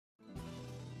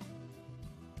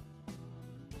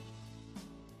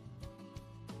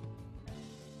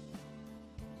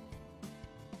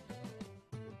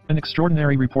An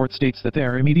extraordinary report states that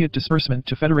their immediate disbursement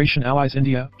to Federation allies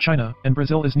India, China, and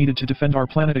Brazil is needed to defend our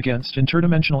planet against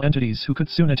interdimensional entities who could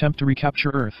soon attempt to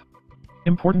recapture Earth.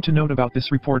 Important to note about this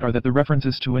report are that the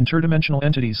references to interdimensional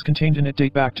entities contained in it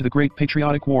date back to the Great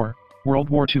Patriotic War, World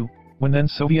War II, when then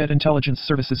Soviet intelligence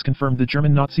services confirmed the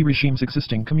German Nazi regime's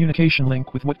existing communication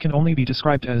link with what can only be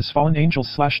described as fallen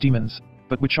angels/demons,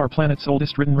 but which our planet's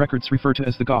oldest written records refer to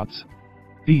as the gods.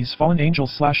 These fallen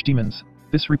angels/demons,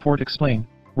 this report explained,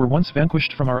 were once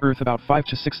vanquished from our Earth about 5,000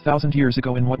 to 6,000 years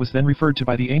ago in what was then referred to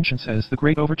by the ancients as the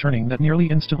Great Overturning that nearly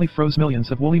instantly froze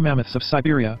millions of woolly mammoths of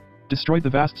Siberia, destroyed the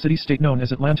vast city-state known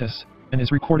as Atlantis, and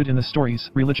is recorded in the stories,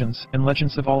 religions, and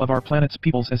legends of all of our planet's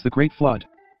peoples as the Great Flood.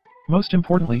 Most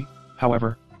importantly,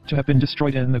 however, to have been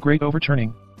destroyed in the Great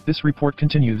Overturning, this report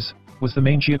continues, was the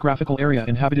main geographical area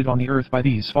inhabited on the Earth by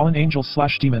these fallen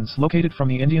angels/demons located from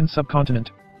the Indian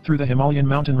subcontinent, through the Himalayan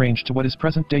mountain range to what is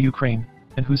present-day Ukraine,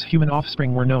 and whose human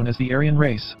offspring were known as the Aryan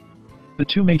race. The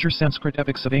two major Sanskrit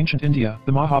epics of ancient India,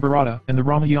 the Mahabharata and the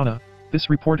Ramayana, this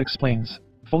report explains,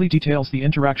 fully details the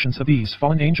interactions of these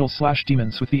fallen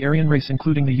angels/demons with the Aryan race,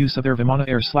 including the use of their Vimana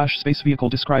air/space vehicle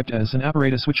described as an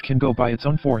apparatus which can go by its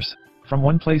own force, from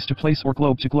one place to place or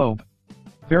globe to globe.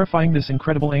 Verifying this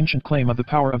incredible ancient claim of the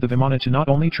power of the Vimana to not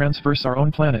only transverse our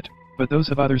own planet, but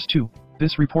those of others too,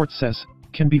 this report says,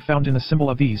 can be found in the symbol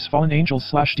of these fallen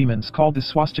angels/demons called the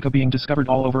swastika being discovered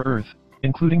all over Earth,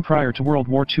 including prior to World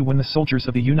War II when the soldiers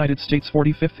of the United States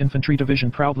 45th Infantry Division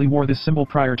proudly wore this symbol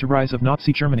prior to rise of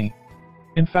Nazi Germany.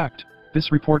 In fact, this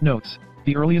report notes,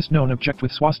 the earliest known object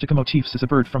with swastika motifs is a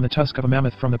bird from the tusk of a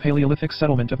mammoth from the Paleolithic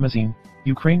settlement of Mazin,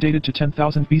 Ukraine dated to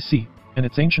 10,000 BC, and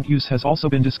its ancient use has also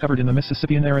been discovered in the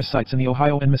Mississippian-era sites in the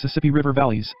Ohio and Mississippi River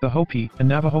valleys, the Hopi and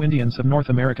Navajo Indians of North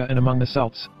America and among the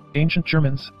Celts, ancient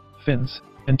Germans, Finns,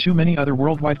 and too many other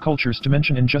worldwide cultures to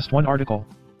mention in just one article.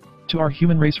 To our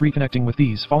human race reconnecting with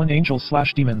these fallen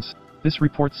angels/demons, this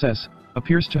report says,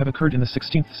 appears to have occurred in the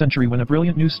 16th century when a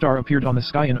brilliant new star appeared on the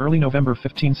sky in early November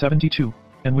 1572,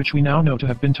 and which we now know to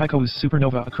have been Tycho's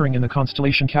supernova occurring in the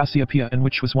constellation Cassiopeia, and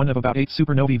which was one of about 8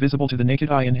 supernovae visible to the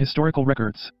naked eye in historical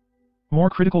records.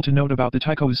 More critical to note about the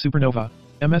Tycho's supernova,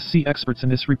 MSC experts in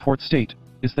this report state,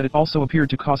 is that it also appeared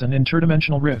to cause an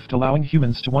interdimensional rift, allowing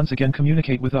humans to once again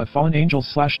communicate with the fallen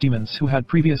angels/demons who had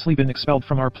previously been expelled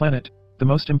from our planet, the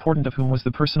most important of whom was the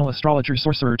personal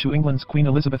astrologer-sorcerer to England's Queen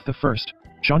Elizabeth I,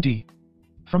 John Dee.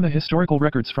 From the historical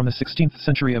records from the 16th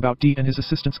century about Dee and his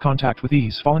assistants' contact with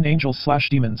these fallen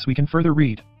angels/demons, we can further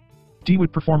read. Dee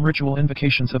would perform ritual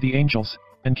invocations of the angels,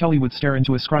 and Kelly would stare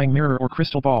into a scrying mirror or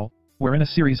crystal ball, wherein a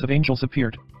series of angels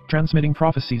appeared, transmitting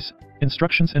prophecies,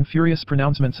 instructions and furious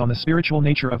pronouncements on the spiritual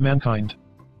nature of mankind.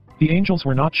 The angels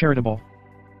were not charitable.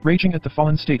 Raging at the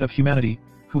fallen state of humanity,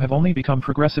 who have only become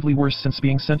progressively worse since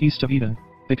being sent east of Eden,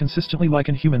 they consistently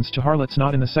liken humans to harlots,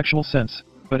 not in the sexual sense,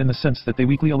 but in the sense that they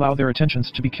weakly allow their attentions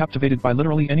to be captivated by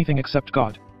literally anything except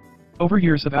God. Over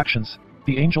years of actions,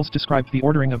 the angels described the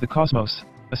ordering of the cosmos,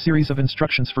 a series of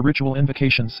instructions for ritual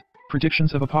invocations,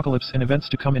 predictions of apocalypse and events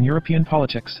to come in European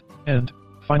politics, and,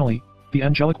 finally, the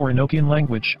angelic or Enochian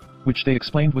language, which they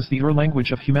explained was the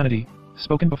language of humanity,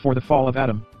 spoken before the fall of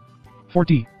Adam. For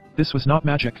Dee, this was not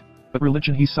magic, but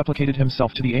religion. He supplicated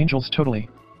himself to the angels totally.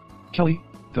 Kelly,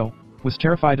 though, was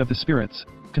terrified of the spirits,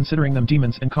 considering them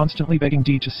demons and constantly begging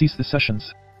Dee to cease the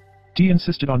sessions. Dee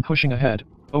insisted on pushing ahead,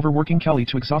 overworking Kelly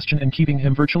to exhaustion and keeping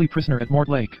him virtually prisoner at Morte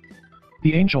Lake.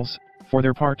 The angels, for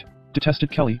their part, detested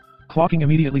Kelly, clocking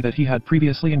immediately that he had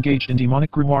previously engaged in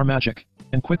demonic grimoire magic,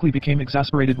 and quickly became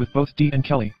exasperated with both Dee and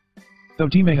Kelly. Though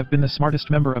Dee may have been the smartest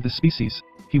member of the species,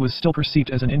 he was still perceived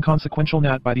as an inconsequential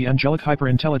gnat by the angelic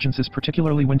hyper-intelligences,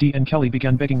 particularly when Dee and Kelly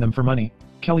began begging them for money.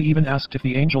 Kelly even asked if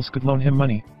the angels could loan him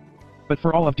money. But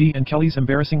for all of Dee and Kelly's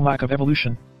embarrassing lack of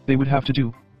evolution, they would have to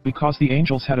do, because the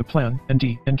angels had a plan, and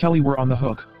Dee and Kelly were on the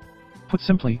hook. Put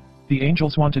simply, the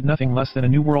angels wanted nothing less than a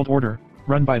new world order,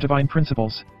 run by divine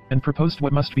principles, and proposed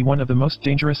what must be one of the most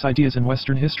dangerous ideas in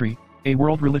Western history, a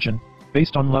world religion,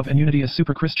 based on love and unity, as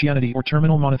super-Christianity or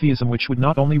terminal monotheism, which would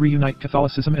not only reunite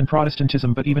Catholicism and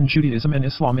Protestantism but even Judaism and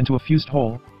Islam into a fused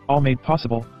whole, all made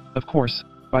possible, of course,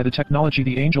 by the technology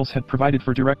the angels had provided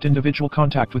for direct individual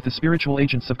contact with the spiritual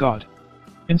agents of God,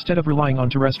 instead of relying on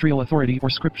terrestrial authority or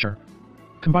scripture.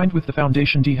 Combined with the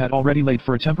foundation Dee had already laid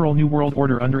for a temporal new world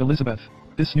order under Elizabeth,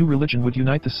 this new religion would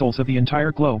unite the souls of the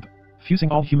entire globe, fusing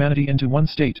all humanity into one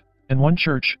state, and one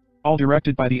church, all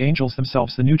directed by the angels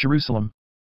themselves, the New Jerusalem.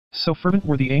 So fervent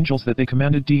were the angels that they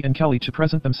commanded Dee and Kelly to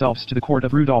present themselves to the court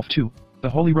of Rudolph II, the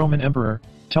Holy Roman Emperor,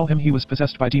 tell him he was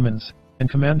possessed by demons, and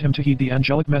command him to heed the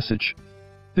angelic message.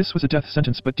 This was a death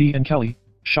sentence, but Dee and Kelly,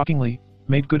 shockingly,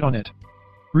 made good on it.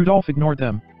 Rudolph ignored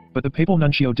them, but the papal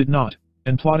nuncio did not,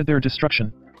 and plotted their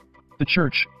destruction. The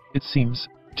Church, it seems,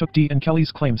 took D. and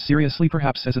Kelly's claims seriously,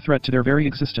 perhaps as a threat to their very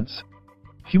existence.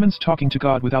 Humans talking to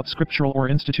God without scriptural or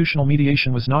institutional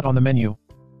mediation was not on the menu.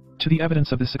 To the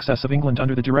evidence of the success of England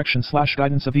under the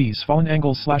direction/guidance of these fallen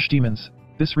angels/demons,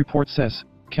 this report says,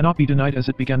 cannot be denied, as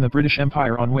it began the British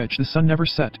Empire on which the sun never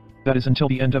set, that is until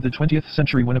the end of the 20th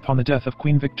century, when upon the death of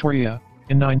Queen Victoria,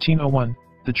 in 1901,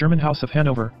 the German House of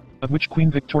Hanover, of which Queen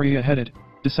Victoria headed,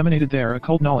 disseminated their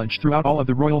occult knowledge throughout all of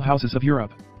the royal houses of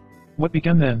Europe. What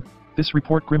began then, this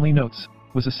report grimly notes,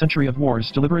 was a century of wars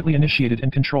deliberately initiated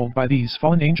and controlled by these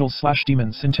fallen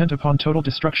angels/demons, intent upon total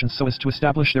destruction so as to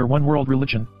establish their one world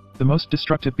religion, the most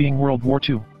destructive being World War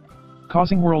II.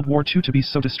 Causing World War II to be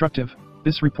so destructive,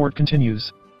 this report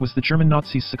continues, was the German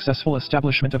Nazis' successful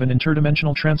establishment of an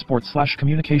interdimensional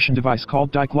transport/communication device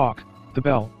called Die Glocke, the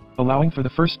bell, allowing for the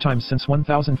first time since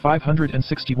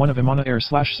 1561 a Vimana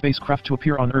Air/spacecraft to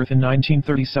appear on Earth in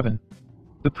 1937.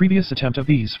 The previous attempt of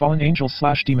these fallen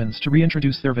angels/demons to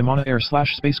reintroduce their Vimana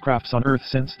Air/spacecrafts on Earth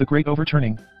since the Great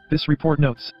Overturning, this report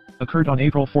notes, occurred on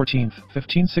April 14,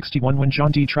 1561, when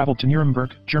John Dee traveled to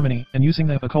Nuremberg, Germany, and using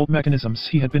the occult mechanisms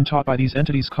he had been taught by these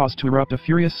entities caused to erupt a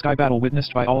furious sky battle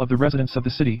witnessed by all of the residents of the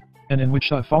city, and in which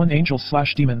the fallen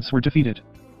angels/demons were defeated.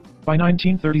 By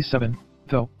 1937,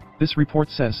 though, this report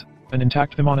says, an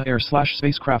intact Vimana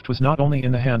Air/spacecraft was not only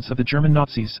in the hands of the German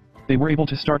Nazis, they were able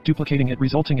to start duplicating it,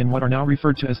 resulting in what are now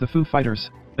referred to as the Foo Fighters,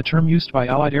 a term used by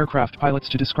Allied aircraft pilots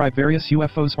to describe various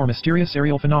UFOs or mysterious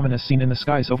aerial phenomena seen in the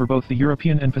skies over both the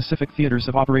European and Pacific theaters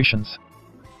of operations.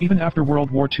 Even after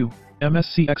World War II,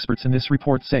 MSC experts in this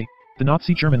report say, the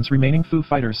Nazi Germans' remaining Foo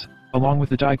Fighters, along with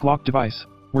the Die Glocke device,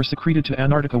 were secreted to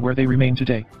Antarctica, where they remain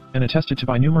today, and attested to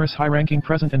by numerous high-ranking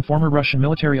present and former Russian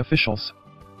military officials.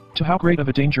 To how great of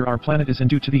a danger our planet is in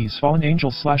due to these fallen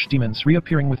angels/demons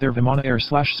reappearing with their Vimana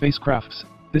Air/spacecrafts,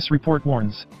 this report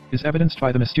warns, is evidenced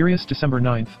by the mysterious December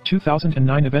 9,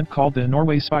 2009 event called the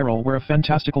Norway Spiral, where a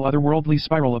fantastical otherworldly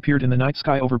spiral appeared in the night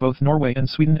sky over both Norway and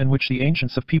Sweden, and which the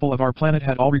ancients of people of our planet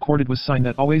had all recorded was sign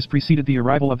that always preceded the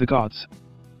arrival of the gods.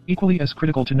 Equally as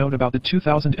critical to note about the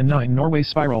 2009 Norway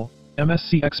Spiral,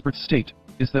 MSC experts state,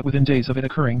 is that within days of it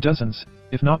occurring, dozens,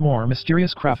 if not more,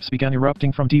 mysterious crafts began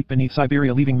erupting from deep beneath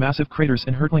Siberia, leaving massive craters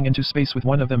and hurtling into space, with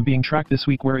one of them being tracked this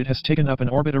week where it has taken up an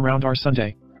orbit around our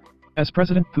Sunday. As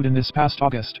President Putin this past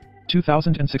August,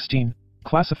 2016,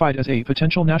 classified as a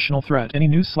potential national threat any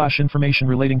news/information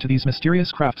relating to these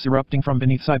mysterious crafts erupting from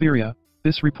beneath Siberia,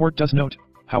 this report does note,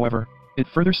 however, it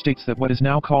further states that what is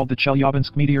now called the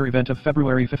Chelyabinsk meteor event of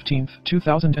February 15,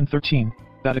 2013,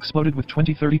 that exploded with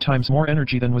 20-30 times more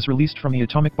energy than was released from the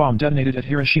atomic bomb detonated at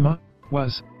Hiroshima,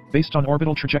 was, based on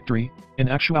orbital trajectory, in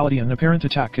actuality an apparent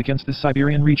attack against the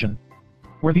Siberian region,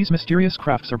 where these mysterious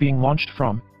crafts are being launched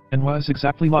from, and was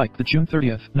exactly like the June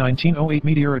 30, 1908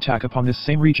 meteor attack upon this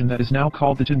same region that is now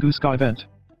called the Tunguska event.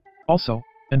 Also,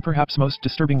 and perhaps most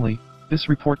disturbingly, this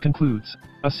report concludes,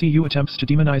 ACU attempts to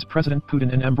demonize President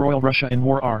Putin and embroil Russia in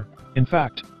war are, in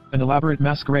fact, an elaborate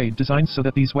masquerade designed so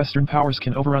that these Western powers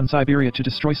can overrun Siberia to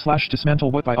destroy/dismantle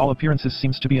what by all appearances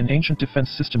seems to be an ancient defense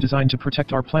system designed to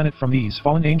protect our planet from these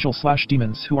fallen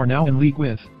angels/demons who are now in league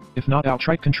with, if not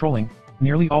outright controlling,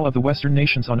 nearly all of the Western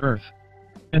nations on Earth.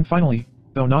 And finally,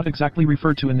 though not exactly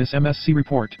referred to in this MSC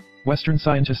report, Western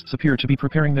scientists appear to be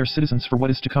preparing their citizens for what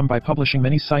is to come by publishing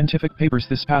many scientific papers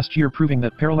this past year proving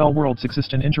that parallel worlds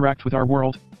exist and interact with our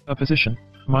world, a position,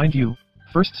 mind you,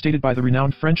 first stated by the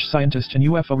renowned French scientist and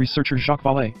UFO researcher Jacques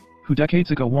Vallée, who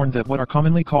decades ago warned that what are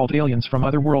commonly called aliens from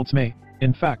other worlds may,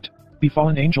 in fact, be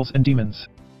fallen angels and demons.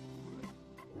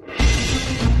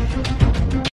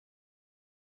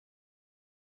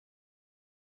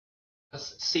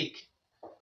 Seek.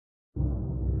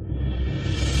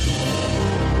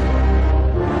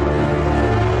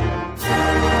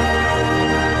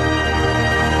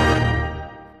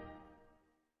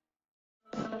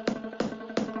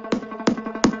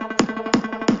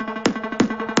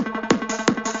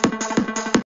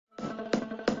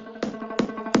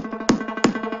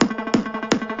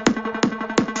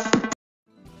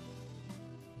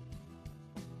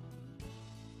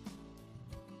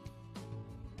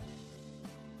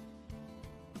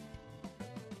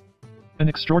 An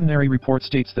extraordinary report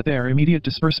states that their immediate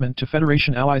disbursement to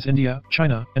Federation allies India,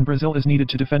 China, and Brazil is needed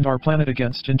to defend our planet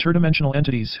against interdimensional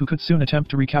entities who could soon attempt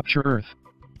to recapture Earth.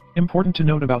 Important to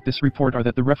note about this report are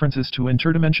that the references to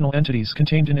interdimensional entities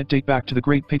contained in it date back to the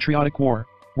Great Patriotic War,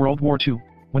 World War II,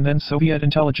 when then Soviet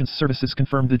intelligence services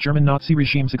confirmed the German Nazi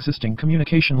regime's existing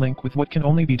communication link with what can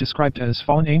only be described as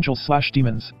fallen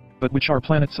angels/demons, but which our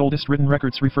planet's oldest written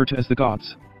records refer to as the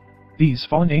gods. These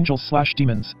fallen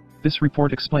angels/demons, this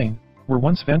report explain, were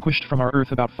once vanquished from our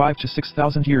Earth about 5 to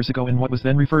 6,000 years ago in what was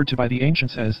then referred to by the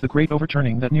ancients as the Great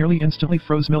Overturning that nearly instantly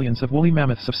froze millions of woolly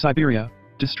mammoths of Siberia,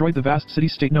 destroyed the vast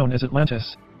city-state known as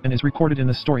Atlantis, and is recorded in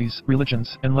the stories,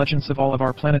 religions, and legends of all of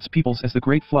our planet's peoples as the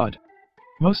Great Flood.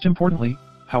 Most importantly,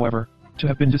 however, to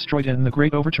have been destroyed in the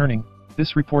Great Overturning,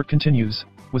 this report continues,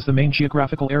 was the main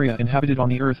geographical area inhabited on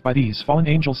the Earth by these fallen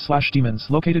angels/demons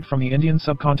located from the Indian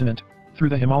subcontinent, through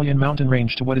the Himalayan mountain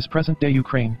range to what is present-day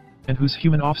Ukraine, and whose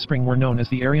human offspring were known as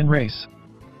the Aryan race.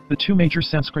 The two major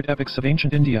Sanskrit epics of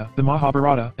ancient India, the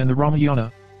Mahabharata and the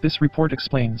Ramayana, this report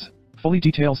explains, fully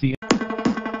details the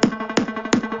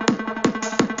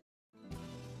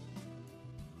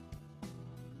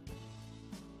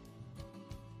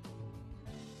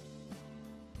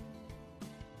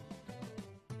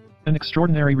An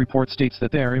extraordinary report states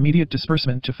that their immediate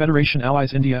disbursement to Federation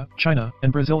allies India, China,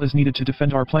 and Brazil is needed to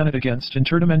defend our planet against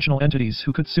interdimensional entities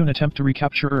who could soon attempt to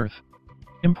recapture Earth.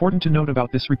 Important to note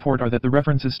about this report are that the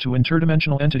references to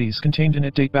interdimensional entities contained in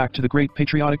it date back to the Great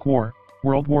Patriotic War,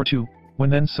 World War II, when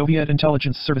then Soviet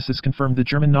intelligence services confirmed the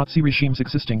German Nazi regime's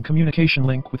existing communication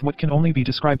link with what can only be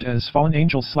described as fallen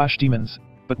angels/demons,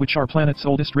 but which our planet's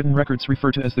oldest written records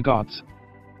refer to as the gods.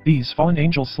 These fallen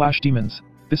angels/demons,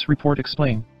 this report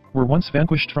explains, were once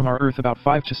vanquished from our Earth about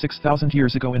 5 to 6,000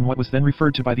 years ago in what was then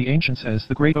referred to by the ancients as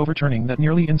the Great Overturning that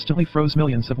nearly instantly froze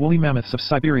millions of woolly mammoths of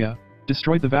Siberia,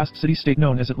 destroyed the vast city-state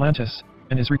known as Atlantis,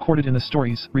 and is recorded in the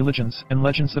stories, religions, and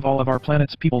legends of all of our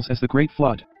planet's peoples as the Great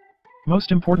Flood.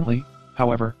 Most importantly,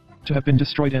 however, to have been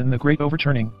destroyed in the Great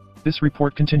Overturning, this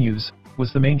report continues,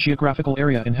 was the main geographical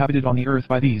area inhabited on the Earth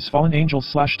by these fallen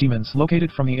angels/demons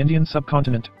located from the Indian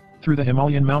subcontinent, through the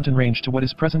Himalayan mountain range to what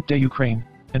is present-day Ukraine,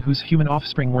 and whose human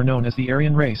offspring were known as the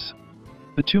Aryan race.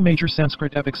 The two major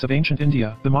Sanskrit epics of ancient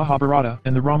India, the Mahabharata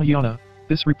and the Ramayana,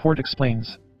 this report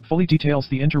explains, fully details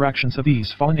the interactions of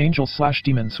these fallen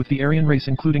angels/demons with the Aryan race,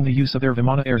 including the use of their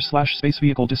Vimana air/space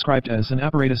vehicle described as an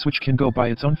apparatus which can go by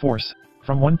its own force,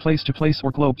 from one place to place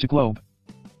or globe to globe.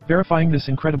 Verifying this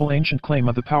incredible ancient claim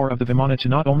of the power of the Vimana to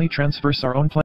not only transverse our own planet,